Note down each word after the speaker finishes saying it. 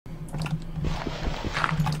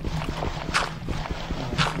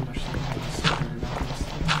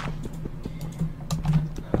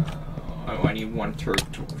need one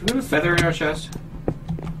turret. Do we have a feather in our chest?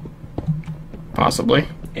 Possibly.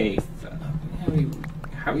 A feather.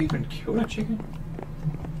 Have we even killed a chicken?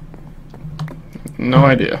 No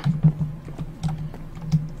idea.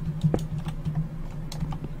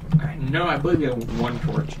 No, I believe we have one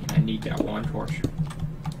torch, and I need that one torch.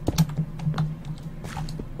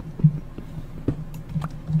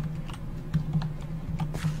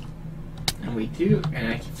 And we do, and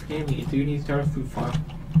I keep forgetting we do need to start a food farm.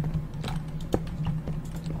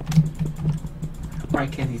 Why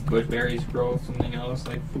can't these bushberries grow something else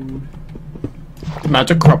like food?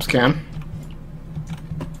 Magic crops can.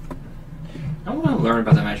 I want to learn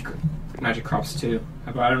about the magic crops too,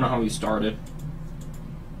 but I don't know how we started.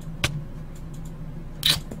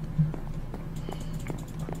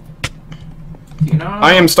 You know,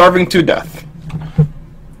 I am starving to death.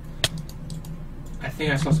 I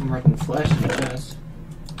think I saw some rotten flesh in this.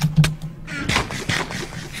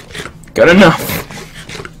 Good enough.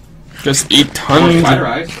 Just eat tons of... Spider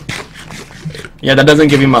eyes. Yeah, that doesn't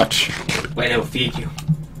give you much. Wait, it'll feed you.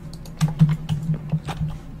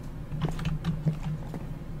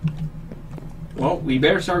 Well, we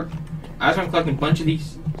better start... I was collecting a bunch of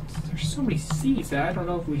these... There's so many seeds that I don't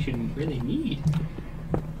know if we should really need.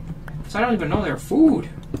 So I don't even know they're food.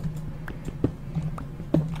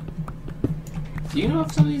 Do you know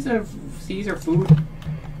if some of these seeds are food?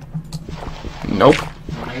 Nope.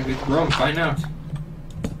 Maybe it's grown. Find out.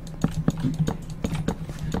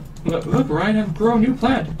 Look, Ryan, I've grown a new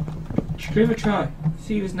plant. Should give it a try.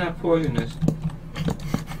 See if it's not poisonous.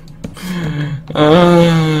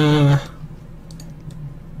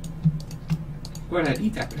 Go ahead,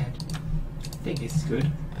 eat that plant. I think it's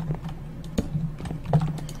good.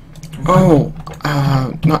 Oh,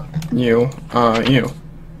 not you. You.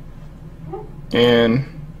 And...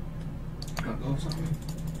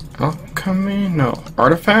 alchemy? No.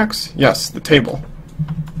 Artifacts? Yes, the table.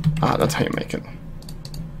 Ah, that's how you make it.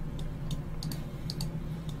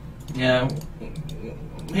 Yeah,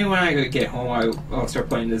 maybe when I get home, I'll start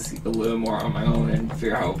playing this a little more on my own and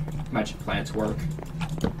figure out how magic plants work.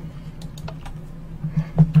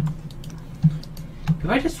 If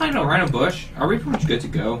I just find a random bush, are we pretty much good to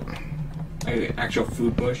go? Like an actual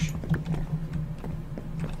food bush?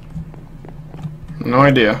 No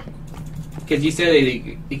idea. Because you said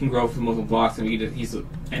they can grow from multiple blocks, and we can use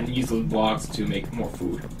those blocks to make more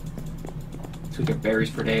food. So we get berries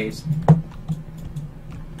for days.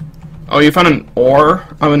 Oh, you found an ore?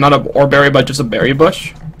 I mean, not an ore berry, but just a berry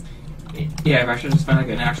bush? Yeah, if I should just find like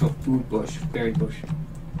an actual food bush, berry bush.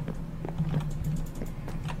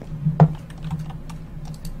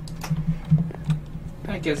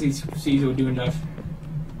 I guess these seeds will do enough.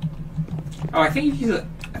 Oh, I think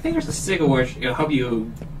there's a stick of which it'll help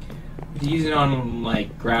you use it on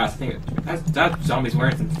like grass. I think that zombie's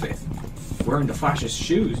wearing the Flash's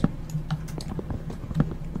shoes.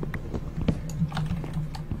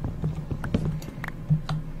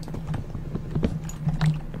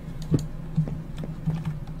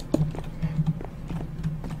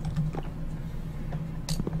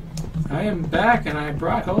 I am back and I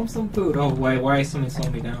brought home some food. Oh wait, why is somebody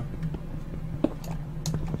slowing me down?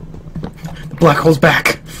 The black hole's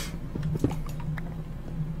back.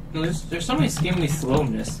 No, there's so many skimming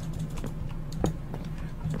slowness.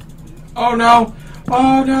 Oh no!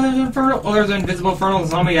 Oh no, there's an infernal. Oh, there's an invisible infernal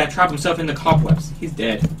zombie that trapped himself in the cobwebs. He's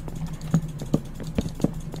dead.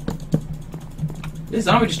 This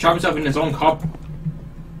zombie just trapped himself in his own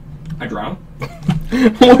I drowned.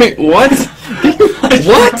 Wait, what?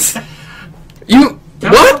 What? You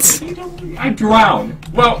what? I drowned.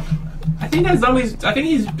 Well, I think that zombie's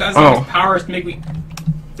powers to make me.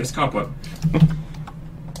 There's cobweb.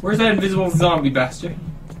 Where's that invisible zombie bastard?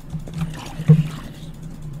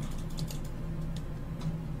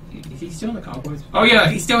 Is he still in the cobwebs? Oh yeah,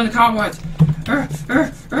 he's still in the cobwebs.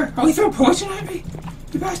 Oh, he threw poison at me.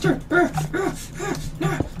 You bastard.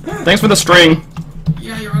 Thanks for the string.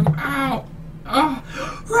 Yeah, you're on. Ow. Oh,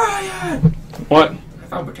 Ryan. What? I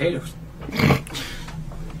found potatoes.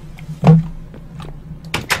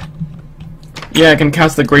 Yeah, I can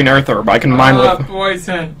cast the green earth orb. I can mine with...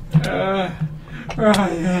 poison.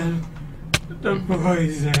 Ryan. The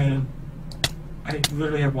poison. I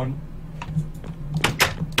literally have one.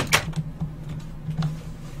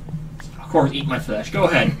 Of course, eat my flesh. Go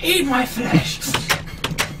ahead. Eat my flesh.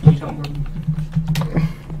 You don't...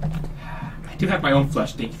 I do have my own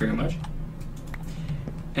flesh, thank you very much.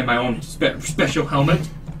 And my own special helmet.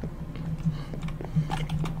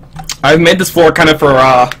 I've made this floor kind of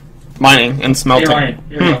for mining and smelting. Hey Ryan,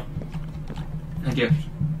 here we go. Thank you.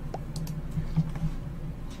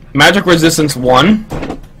 Magic resistance 1,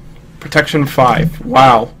 protection 5.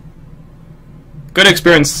 Wow. good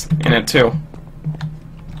experience in it too.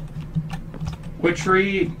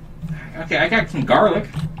 Witchery. Okay, I got some garlic.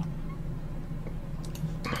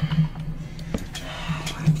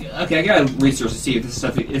 Okay, I gotta research to see if this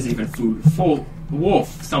stuff is even food. Full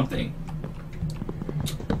wolf something.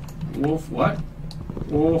 Wolf what?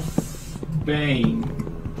 Wolf bane.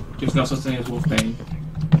 There's no such thing as wolf bane.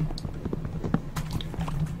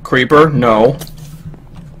 Creeper? No.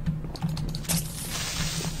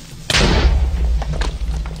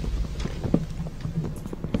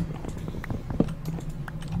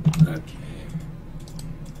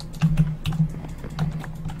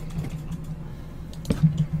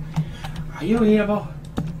 Are you eatable?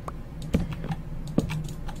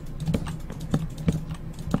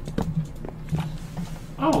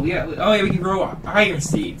 Oh yeah, we can grow iron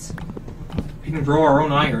seeds. We can grow our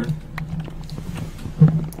own iron.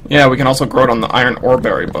 Yeah, we can also grow it on the iron ore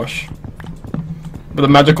berry bush. But the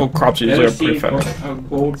magical crops usually are pretty fast.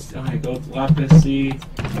 Gold lapis seeds,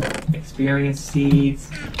 experience seeds,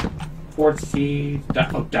 quartz seeds,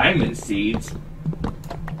 diamond seeds.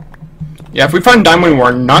 Yeah, if we find diamond,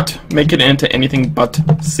 we're not making it into anything but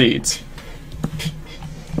seeds.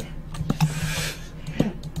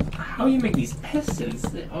 How do you make these pistons?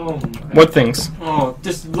 Oh my. What things? Oh,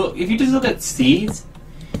 just look. If you just look at seeds,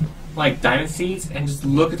 like diamond seeds, and just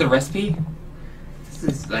look at the recipe, this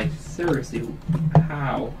is like seriously,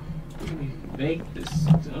 how do we make this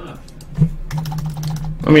stuff?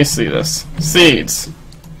 Let me see this. Seeds.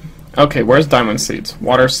 Okay, where's diamond seeds?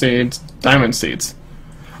 Water seeds, diamond seeds.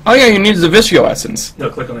 Oh yeah, you need the Vicio essence. No,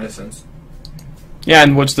 click on essence. Yeah,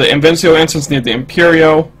 and which the Invencio essence needs the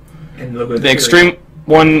Imperio. And look at the extreme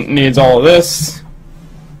one needs all of this.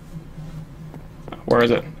 Where is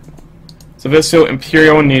it? The Vicio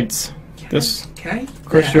Imperio needs this. Okay.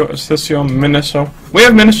 Crucio, Cicio, Minicio. We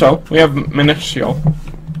have Minicio. We have Minicio.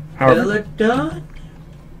 However. Belladon?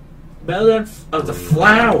 Belladon of the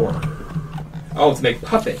flower. Oh, to make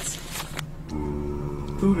puppets.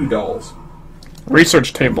 Voodoo dolls.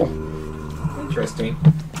 Research table. Interesting.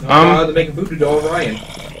 To make a voodoo doll of Ryan.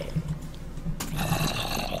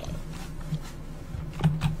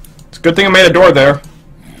 It's a good thing I made a door there.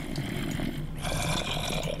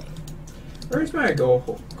 Where's my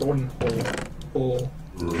golden hole?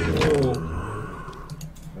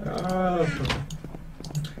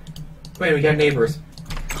 Wait, we got neighbors.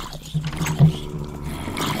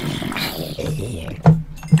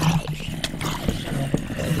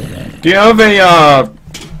 Do you have a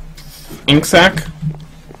ink sac?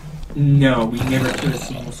 No, we never killed a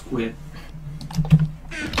single squid.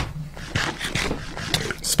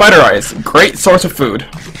 Spider eyes, great source of food.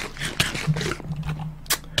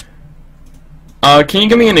 Can you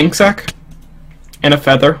give me an ink sac? And a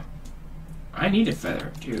feather? I need a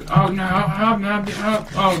feather, too. Oh, no,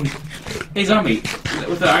 oh, hey, zombie,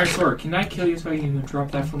 with the iron sword, can I kill you so you can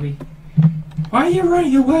drop that for me? Why are you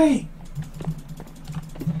running away?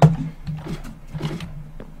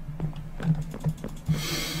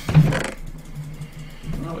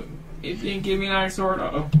 Oh, it didn't give me an iron sword.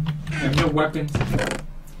 Uh-oh. I have no weapons.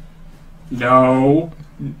 No.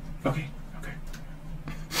 Okay.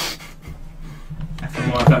 I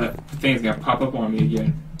thought that thing's gonna pop up on me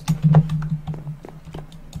again.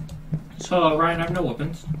 So, Ryan, I have no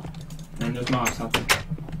weapons. And there's mobs out there.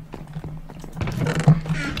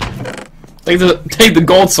 Take the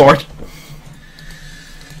gold sword.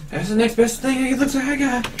 That's the next best thing it looks like I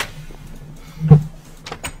got.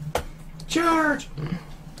 Charge!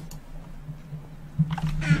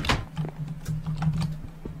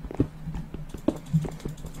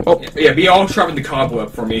 Oh. Yeah, be all sharpen the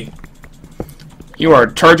cobweb for me. You are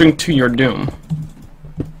charging to your doom.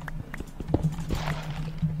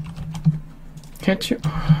 Can't you?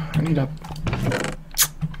 I need a...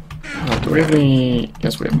 do we have any...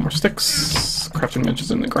 Yes, we have more sticks. Crafting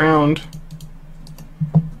benches in the ground.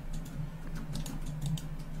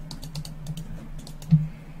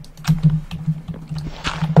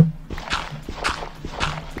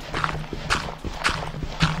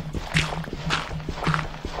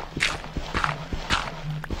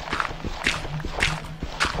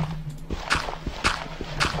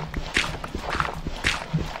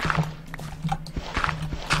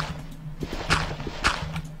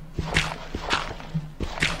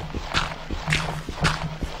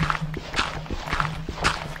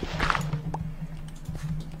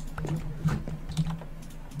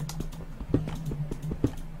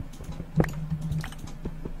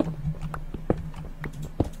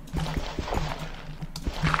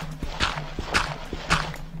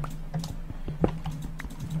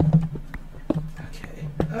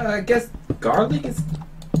 I guess garlic is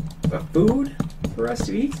a food for us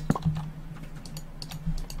to eat.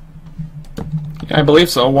 Yeah, I believe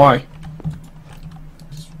so. Why?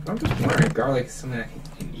 I'm just wondering if garlic is something I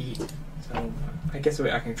can eat. So I guess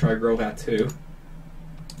I can try to grow that too.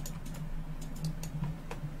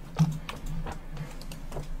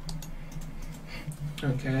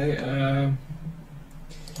 Okay,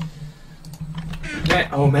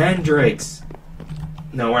 mandrakes.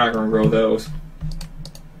 No, we're not gonna grow those.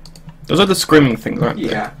 Those are the screaming things, aren't they?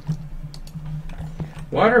 Yeah.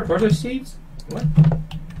 Water butter seeds? What?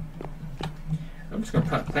 I'm just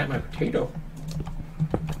gonna plant my potato.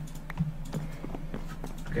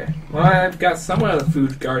 Okay. Well, I've got somewhat of the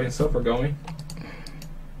food garden so far going.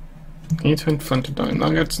 Can you turn flint into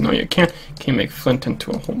nuggets? No, you can't. Can you make flint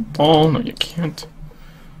into a whole ball? No, you can't.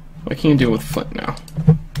 What can you do with flint now?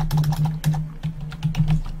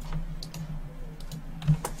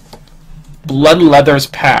 Blood leathers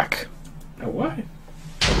pack. A what?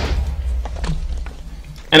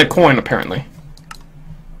 And a coin, apparently.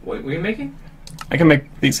 What are you making? I can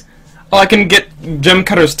make these. Oh, I can get gem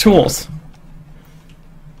cutter's tools.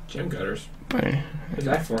 Gem cutters. By What's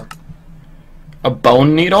that for? a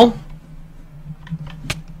bone needle.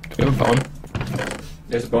 Do we have a bone?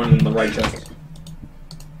 There's a bone in the right chest.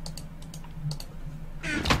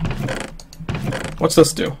 What's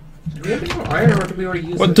this do? Do we have any more iron, or did we already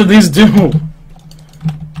use What it? do these do?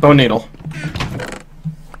 Bone needle.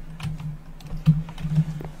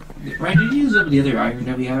 Ryan, did you use up the other iron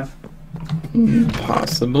that we have?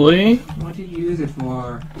 Possibly. What did you use it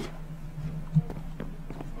for?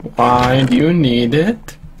 Why do you need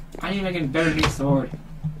it? I need to make a better new sword.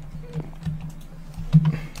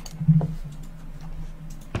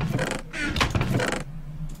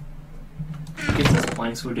 I guess these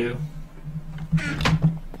planks will do.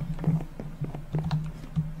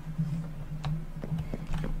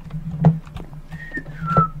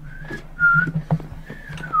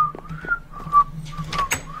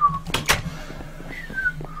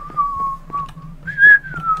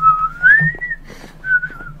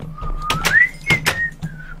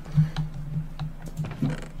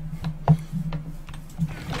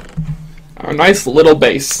 A nice little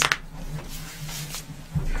base.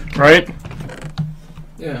 Right?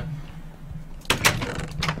 Yeah.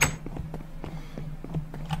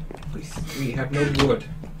 We have no wood.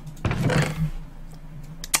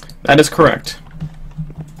 That is correct.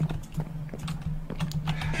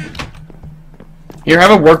 Here,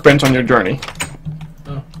 have a workbench on your journey.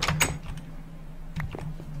 Oh.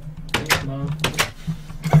 Thanks, Mom.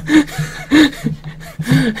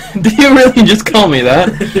 Did you really just call me that?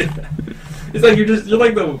 It's like you're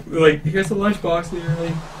like here's the lunchbox and you're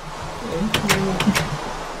like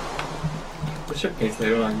the ship case they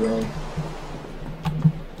don't growing.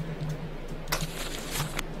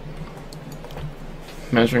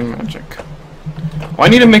 Measuring magic. Oh, I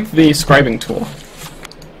need to make the scribing tool.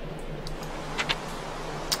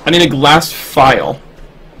 I need a glass file.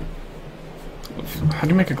 How do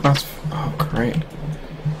you make a glass? Oh, great.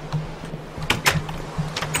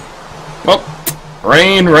 Well,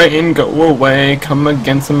 rain, rain, go away. Come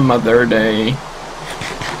again some other day.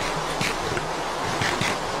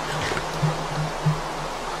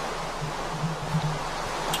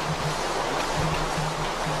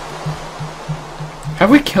 Have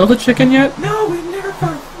we killed a chicken yet? No, we've never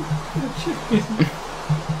found a chicken.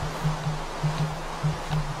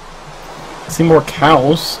 I see more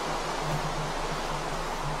cows.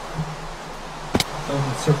 On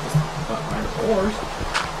the surface behind oars.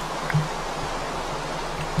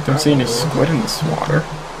 Don't see any squid in this water.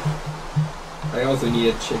 I also need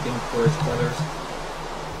a chicken for its feathers.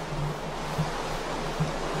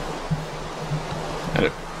 And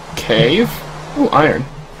a cave? Ooh, iron.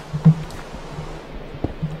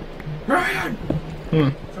 Ryan! Hmm.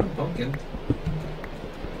 Found a pumpkin.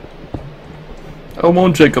 Oh,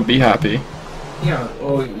 won't Jacob be happy? Yeah,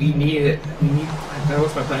 oh, we need it. That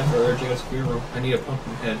was my plan for Jacob's funeral. I need a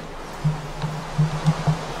pumpkin head.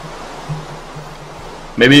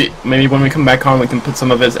 Maybe when we come back on, we can put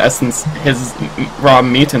some of his essence, his raw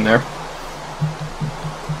meat in there.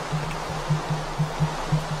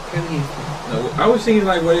 No, I was thinking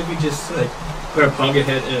like, what if you just like put a pumpkin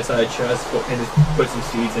head inside a chest and just put some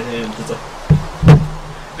seeds in it and just like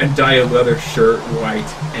and dye a leather shirt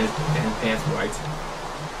white and pants white.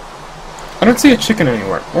 I don't see a chicken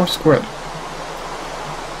anywhere or squid.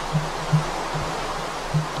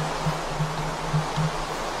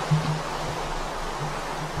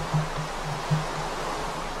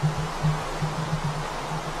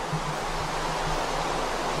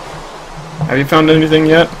 Have you found anything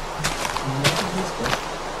yet?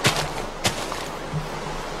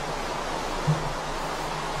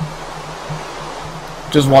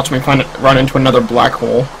 Just watch me run into another black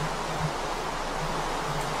hole.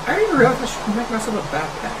 I'm making myself a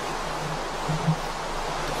backpack.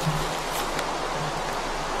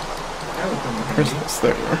 That would come in Where's handy. this?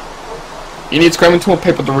 There you are. You need scrambling tool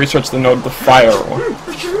paper to research the node of the fire.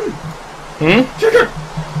 Hmm? Chicken!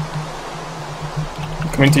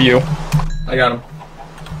 Coming to you. I got him.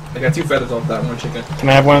 I got 2 feathers off that one chicken. Can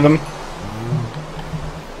I have one of them?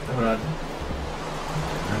 Hold on.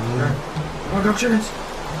 Oh, go chickens!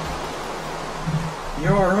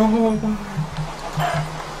 You're all mine.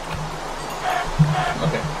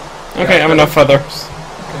 Okay. Okay, I have enough feathers.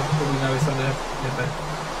 Okay, maybe now it's time to get back.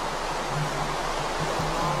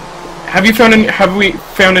 Have we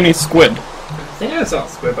found any squid? I think I saw a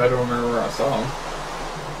squid, but I don't remember where I saw him.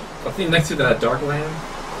 I think next to that dark land.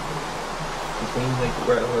 Between like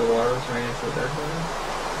where the water is right next to the dark land.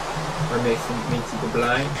 Or makes people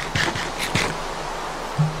blind.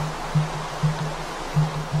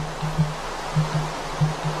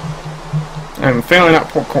 I'm failing at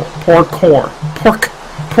parkour.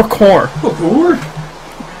 Parkour.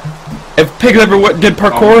 If pigs ever did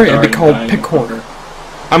parkour, it'd be called pigcore.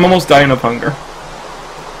 I'm almost dying of hunger.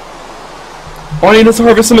 All I need is to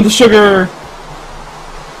harvest some of the sugar.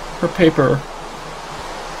 For paper.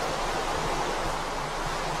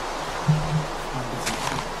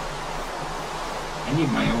 I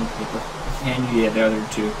need my own paper. And you need the other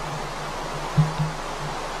 2.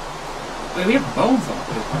 Wait, we have bones on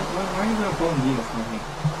this. Why is there a bone meal for me?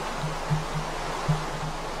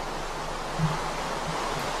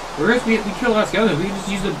 Whereas we killed last guy, we just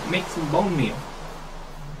used to make some bone meal.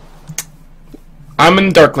 I'm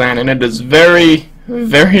in Darkland, and it is very,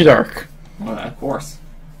 very dark. Well, of course.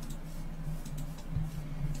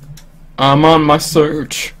 I'm on my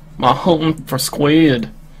search. My hunting for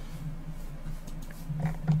squid.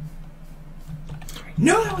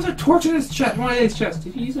 No, that was a torch in his chest. One of his chests.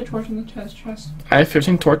 Did you use a torch in the chest? I have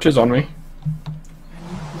 15 torches on me. I need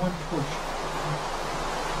 1 torch.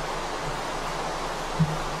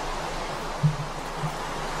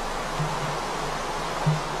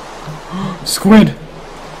 Squid!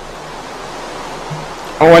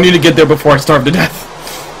 Oh, I need to get there before I starve to death.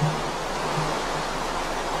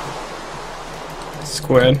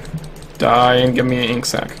 Squid, die and give me an ink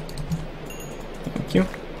sac. Thank you.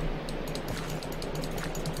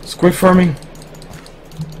 Squid farming.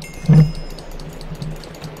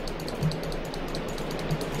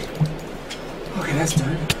 Okay, that's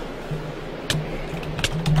done.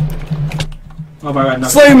 Oh, by the way,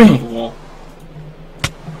 Slay me!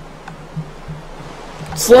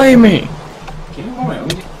 Slay me! Can you hold on?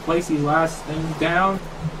 Let me place these last things down.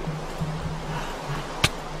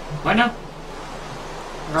 Why not?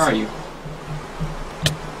 Where are you?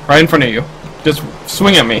 Right in front of you. Just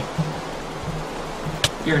swing at me.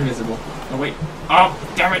 You're invisible. Oh wait. Oh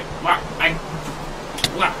damn it! I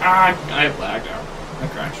lagged out. I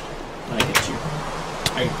crashed. I hit you.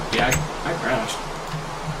 I crashed.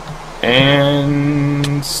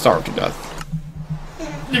 And starve to death.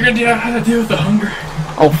 You're gonna have to deal with the hunger.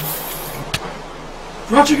 Oh.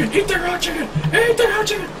 Raw chicken! Eat the raw chicken! Eat the raw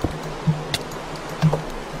chicken!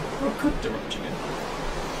 Or cook the raw chicken.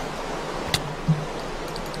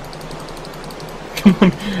 Come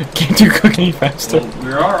on, can't you cook any faster? Well,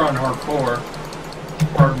 we are on hardcore.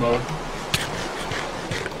 Hard mode.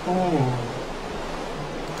 Oh.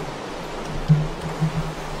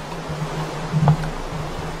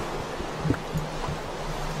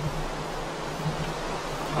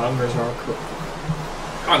 Hunger's our cook.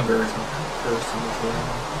 Hunger is our curse in this world.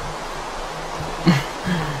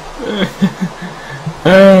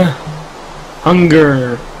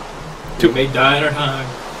 Hunger. We may die in our time,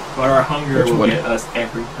 but our hunger Which will one? get us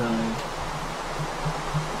every time.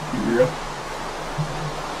 Yep.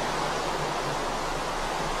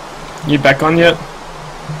 You back on yet?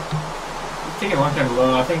 It's taking a long time to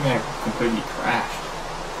load. I think I completely crashed.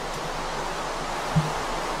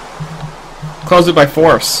 Close it by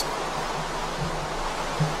force.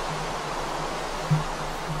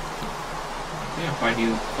 Yeah, if I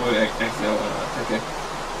do XL, okay.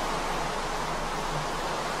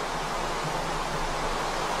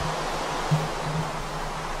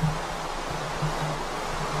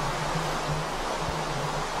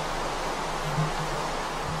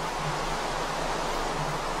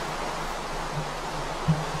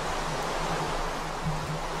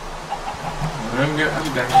 I'm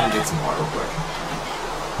gonna get some water real quick.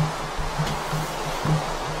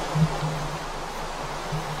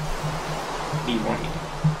 What do you want me?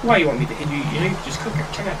 Why you want me to hit you? You know, just cook your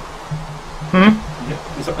chicken. Hmm?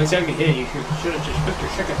 Instead of me hitting you, you should have just cooked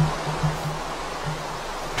your chicken.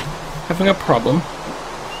 Having a problem.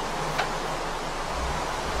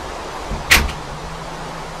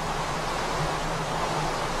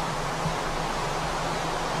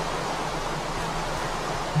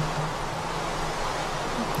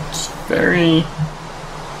 It's very...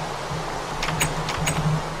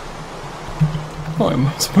 Oh, I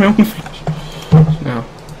lost my own fish. No.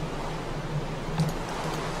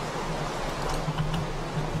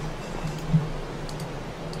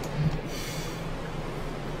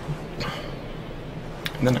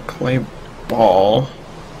 And then a clay ball.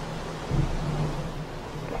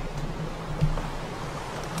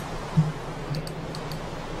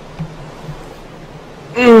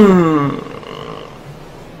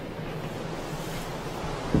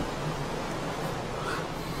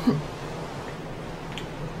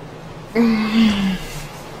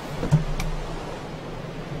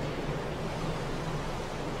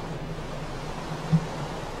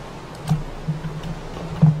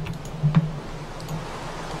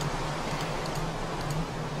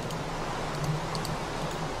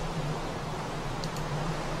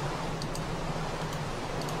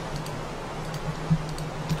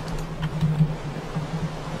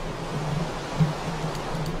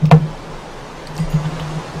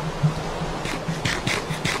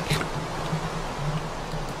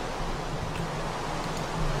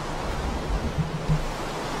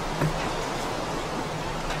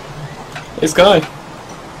 Hey, Sky.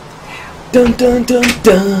 Dun dun dun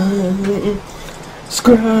dun.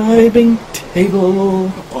 Scribing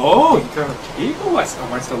table. Oh, you got a table? Oh,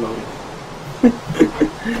 mine's still loaded.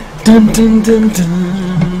 Dun dun dun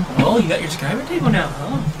dun. Oh, you got your scriber table now,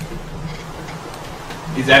 huh?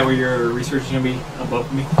 Is that where your research is gonna be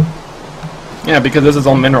above me? Yeah, because this is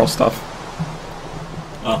all mineral stuff.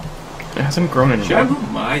 Oh. It hasn't grown anymore. Should I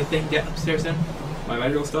move my thing down upstairs then? My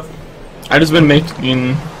magical stuff? I just been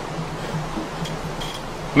making...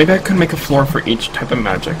 Maybe I could make a floor for each type of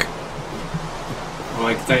magic. Well,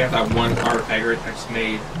 I can tell you have that one artifact I just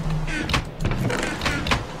made.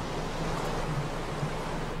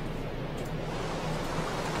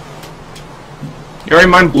 You already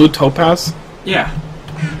mined blue topaz? Yeah.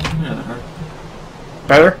 Yeah, that hurt.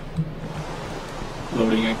 Better?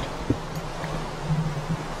 Loading it.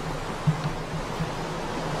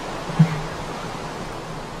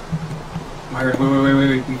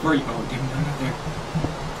 Wait, before you... Oh, damn, I'm not there.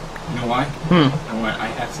 You know why? You know what? I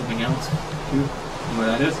have something else, too. You know what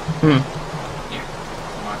that is? Yeah.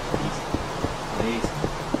 Come on, please. Please.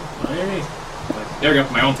 There we go,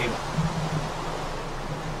 my own table.